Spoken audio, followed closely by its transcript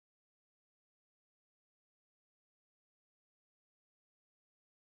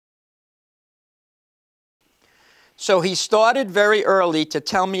So he started very early to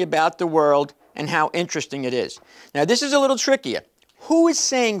tell me about the world and how interesting it is. Now, this is a little trickier. Who is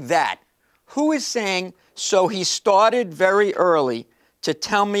saying that? Who is saying, so he started very early to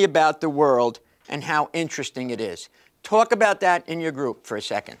tell me about the world and how interesting it is? Talk about that in your group for a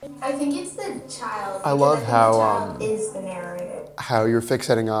second. I think it's the child. I love how the child is the narrator. How you're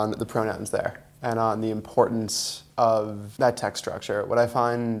fixating on the pronouns there and on the importance of that text structure. What I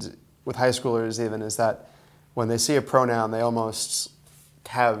find with high schoolers even is that when they see a pronoun, they almost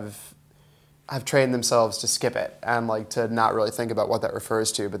have trained themselves to skip it and like to not really think about what that refers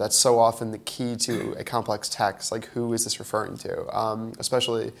to, but that's so often the key to a complex text, like who is this referring to,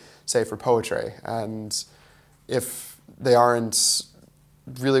 especially say for poetry. And if they aren't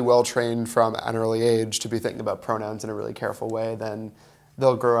really well trained from an early age to be thinking about pronouns in a really careful way, then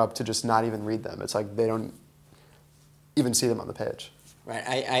they'll grow up to just not even read them. It's like they don't even see them on the page. Right,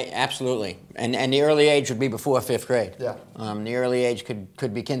 I absolutely. And the early age would be before 5th grade. Yeah. The early age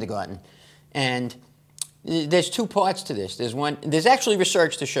could be kindergarten. And there's two parts to this. There's actually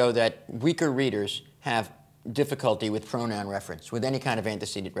research to show that weaker readers have difficulty with pronoun reference, with any kind of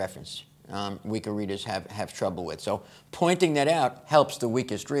antecedent reference. Weaker readers have trouble with. So pointing that out helps the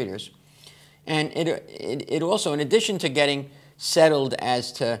weakest readers. And it also, in addition to getting settled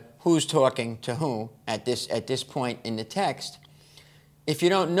as to who's talking to who at this point in the text, if you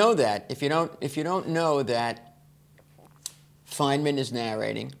don't know that, if you don't know that Feynman is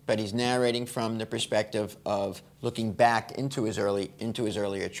narrating, but he's narrating from the perspective of looking back into his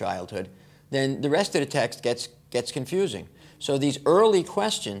earlier childhood, then the rest of the text gets confusing. So these early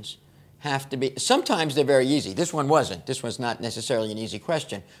questions have to be, sometimes they're very easy. This one wasn't. This was not necessarily an easy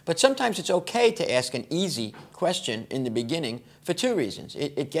question. But sometimes it's okay to ask an easy question in the beginning for 2 reasons.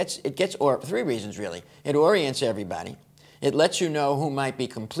 Or 3 reasons, really. It orients everybody. It lets you know who might be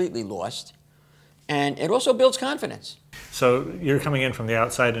completely lost. And it also builds confidence. So you're coming in from the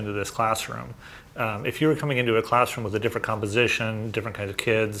outside into this classroom. If you were coming into a classroom with a different composition, different kinds of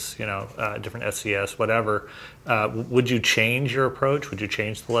kids, different SCS, whatever, would you change your approach? Would you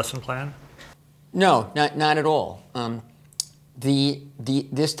change the lesson plan? No, not at all.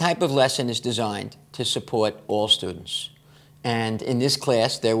 This type of lesson is designed to support all students. And in this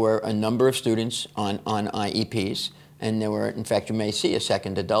class, there were a number of students on IEPs. And there were, in fact, you may see a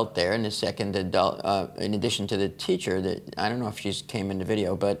second adult there, and the second adult, in addition to the teacher, that I don't know if she came in the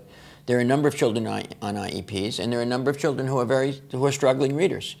video, but there are a number of children on IEPs, and there are a number of children who are struggling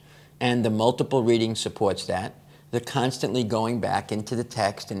readers. And the multiple reading supports that. The constantly going back into the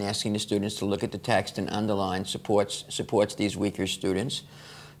text and asking the students to look at the text and underline supports these weaker students.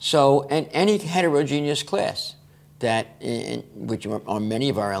 So, and any heterogeneous class, which are many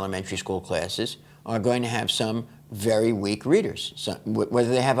of our elementary school classes, are going to have some very weak readers, whether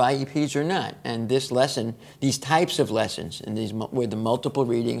they have IEPs or not. And this lesson, these types of lessons, and with the multiple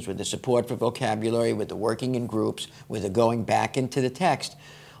readings, with the support for vocabulary, with the working in groups, with the going back into the text,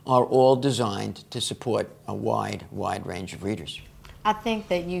 are all designed to support a wide range of readers. I think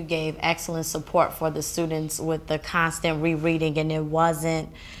that you gave excellent support for the students with the constant rereading, and it wasn't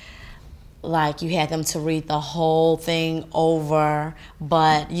like you had them to read the whole thing over,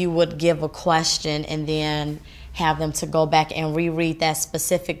 but you would give a question and then have them to go back and reread that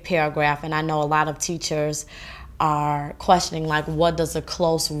specific paragraph. And I know a lot of teachers are questioning, like, what does a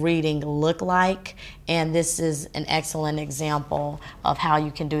close reading look like? And this is an excellent example of how you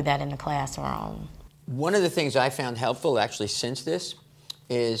can do that in the classroom. One of the things I found helpful, actually, since this,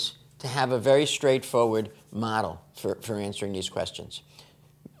 is to have a very straightforward model for answering these questions.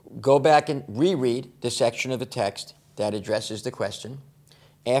 Go back and reread the section of the text that addresses the question.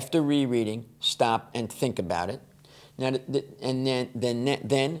 After rereading, stop and think about it. Now, and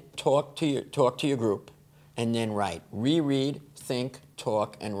then talk to your group, and then write. Reread, think,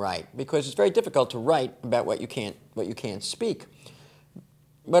 talk, and write, because it's very difficult to write about what you can't speak.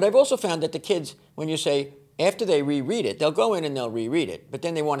 But I've also found that the kids, when you say after they reread it, they'll go in and they'll reread it, but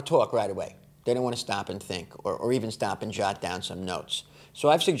then they want to talk right away. They don't want to stop and think, or even stop and jot down some notes. So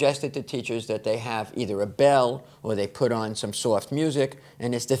I've suggested to teachers that they have either a bell or they put on some soft music,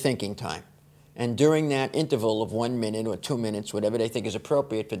 and it's the thinking time. And during that interval of 1 minute or 2 minutes, whatever they think is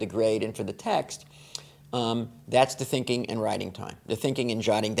appropriate for the grade and for the text, that's the thinking and writing time, the thinking and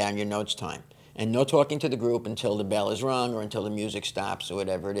jotting down your notes time. And no talking to the group until the bell is rung or until the music stops or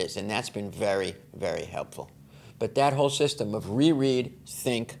whatever it is. And that's been very, very helpful. But that whole system of reread,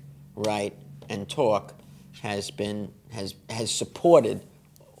 think, write, and talk has supported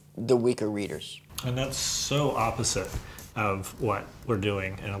the weaker readers. And that's so opposite of what we're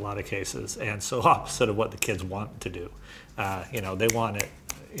doing in a lot of cases, and so opposite of what the kids want to do. They want it,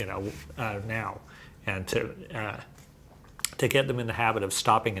 now. And to get them in the habit of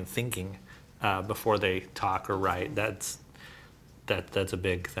stopping and thinking before they talk or write. That's a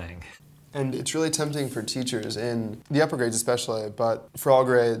big thing. And it's really tempting for teachers in the upper grades especially, but for all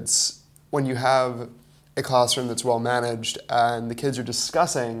grades, when you have a classroom that's well managed and the kids are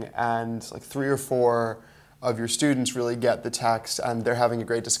discussing and like 3 or 4 of your students really get the text and they're having a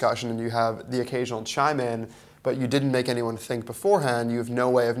great discussion and you have the occasional chime in, but you didn't make anyone think beforehand, you have no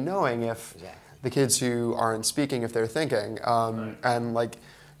way of knowing if the kids who aren't speaking, if they're thinking. And like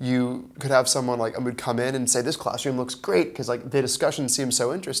you could have someone like would come in and say, this classroom looks great because like the discussion seems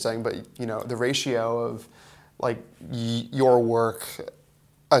so interesting, but you know, the ratio of like your work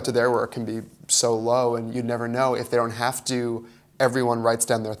to their work can be so low, and you'd never know if they don't have to. Everyone writes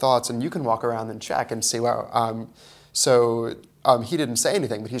down their thoughts, and you can walk around and check and see, wow, he didn't say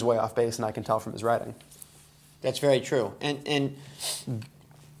anything, but he's way off base, and I can tell from his writing. That's very true. And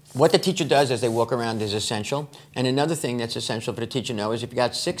what the teacher does as they walk around is essential. And another thing that's essential for the teacher to know is if you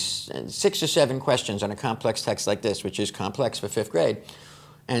got 6 or 7 questions on a complex text like this, which is complex for 5th grade,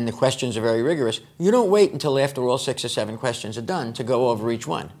 and the questions are very rigorous, you don't wait until after all 6 or 7 questions are done to go over each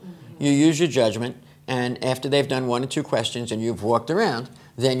one. You use your judgment, and after they've done 1 or 2 questions and you've walked around,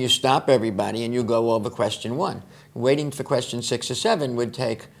 then you stop everybody and you go over question 1. Waiting for question 6 or 7 would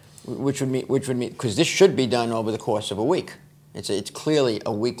take, which would mean, because this should be done over the course of a week. It's clearly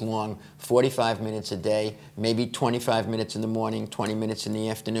a week-long, 45 minutes a day, maybe 25 minutes in the morning, 20 minutes in the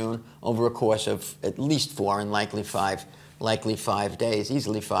afternoon, over a course of at least 4 and likely 5 days,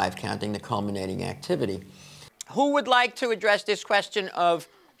 easily 5, counting the culminating activity. Who would like to address this question of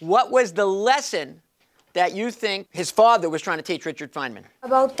what was the lesson that you think his father was trying to teach Richard Feynman?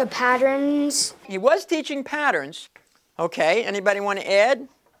 About the patterns. He was teaching patterns. Okay, anybody want to add?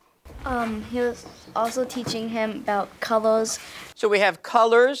 He was also teaching him about colors. So we have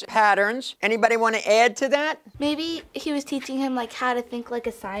colors, patterns. Anybody want to add to that? Maybe he was teaching him like how to think like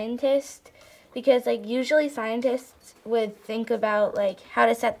a scientist, because like usually scientists would think about like how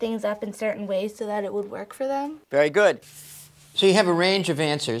to set things up in certain ways so that it would work for them. Very good. So you have a range of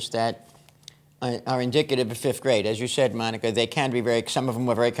answers that are indicative of 5th grade. As you said, Monica, they can be some of them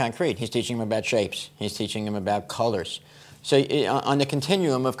are very concrete. He's teaching them about shapes. He's teaching them about colors. So on the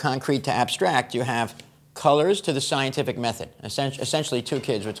continuum of concrete to abstract, you have colors to the scientific method. Essentially, 2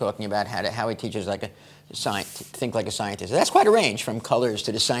 kids were talking about how he teaches think like a scientist. That's quite a range from colors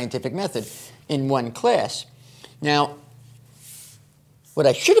to the scientific method in one class. Now, what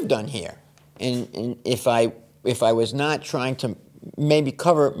I should have done here, if I was not trying to maybe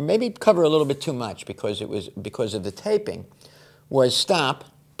cover a little bit too much because of the taping, was stop,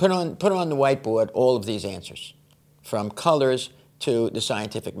 put on the whiteboard all of these answers, from colors to the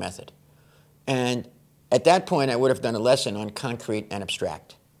scientific method. And at that point, I would have done a lesson on concrete and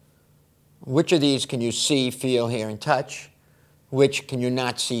abstract. Which of these can you see, feel, hear, and touch? Which can you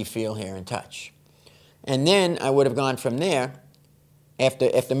not see, feel, hear, and touch? And then I would have gone from there, after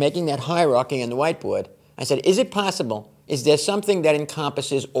making that hierarchy on the whiteboard, I said, is it possible, is there something that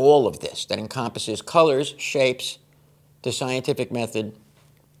encompasses all of this, that encompasses colors, shapes, the scientific method,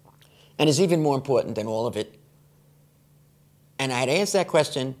 and is even more important than all of it? And I had answered that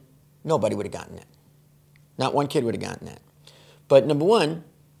question, nobody would have gotten that. Not one kid would have gotten that. But number one,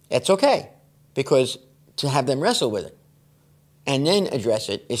 that's okay, because to have them wrestle with it and then address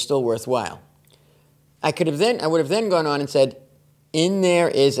it is still worthwhile. I would have then gone on and said, in there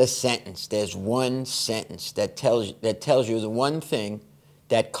is a sentence. There's one sentence that tells you the one thing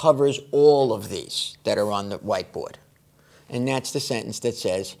that covers all of these that are on the whiteboard. And that's the sentence that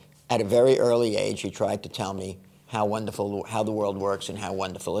says, at a very early age, he tried to tell me how the world works and how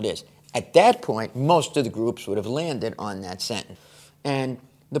wonderful it is. At that point, most of the groups would have landed on that sentence. And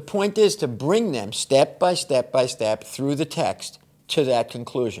the point is to bring them step by step by step through the text to that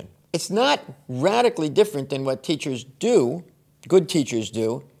conclusion. It's not radically different than what teachers do, good teachers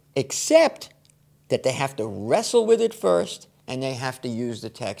do, except that they have to wrestle with it first and they have to use the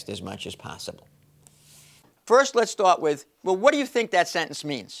text as much as possible. First, let's start with, well, what do you think that sentence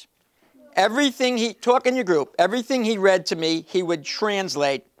means? Everything talk in your group, everything he read to me, he would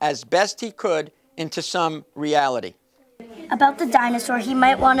translate as best he could into some reality. About the dinosaur, he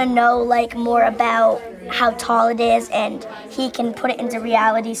might want to know like more about how tall it is, and he can put it into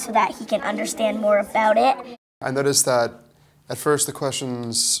reality so that he can understand more about it. I noticed that at first the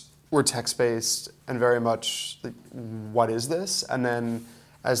questions were text-based and very much like, what is this? And then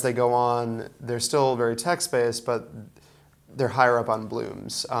as they go on, they're still very text-based, but they're higher up on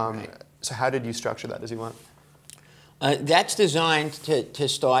blooms. So how did you structure that as you went? That's designed to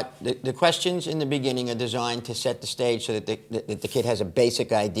start, the questions in the beginning are designed to set the stage so that the kid has a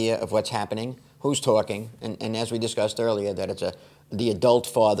basic idea of what's happening who's talking, and as we discussed earlier, that it's the adult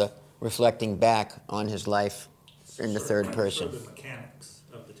father reflecting back on his life in the third person. The mechanics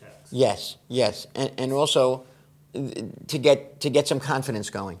of the text. Yes, yes, and also to get some confidence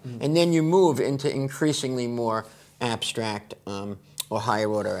going, and then you move into increasingly more abstract or higher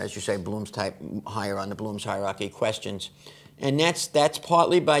order, as you say, Bloom's type, higher on the Bloom's hierarchy questions, and that's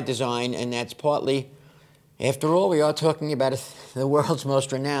partly by design, and that's partly, after all, we are talking about the world's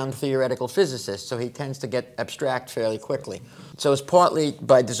most renowned theoretical physicist, so he tends to get abstract fairly quickly. So it's partly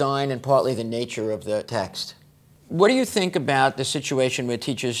by design and partly the nature of the text. What do you think about the situation where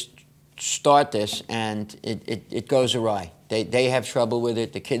teachers start this and it goes awry? They have trouble with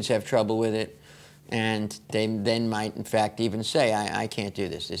it, the kids have trouble with it, and they then might, in fact, even say, I can't do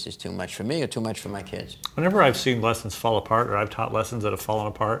this. This is too much for me or too much for my kids. Whenever I've seen lessons fall apart, or I've taught lessons that have fallen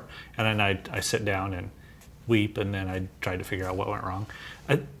apart, and then I sit down and weep, and then I try to figure out what went wrong.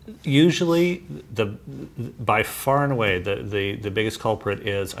 Usually, by far and away, the biggest culprit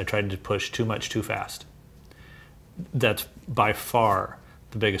is I tried to push too much too fast. That's by far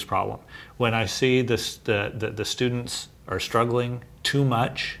the biggest problem. When I see the students are struggling too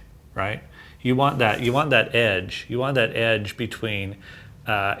much, right? You want that edge. You want that edge between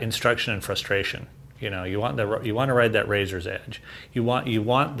instruction and frustration. You know, you want to ride that razor's edge. You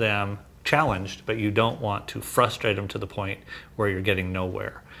want them challenged, but you don't want to frustrate them to the point where you're getting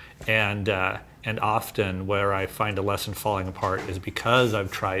nowhere. And often where I find a lesson falling apart is because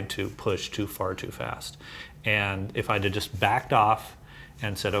I've tried to push too far too fast. And if I'd have just backed off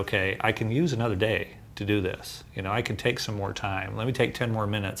and said, okay, I can use another day to do this. You know, I can take some more time. Let me take 10 more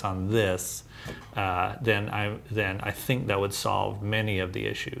minutes on this. Then I think that would solve many of the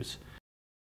issues.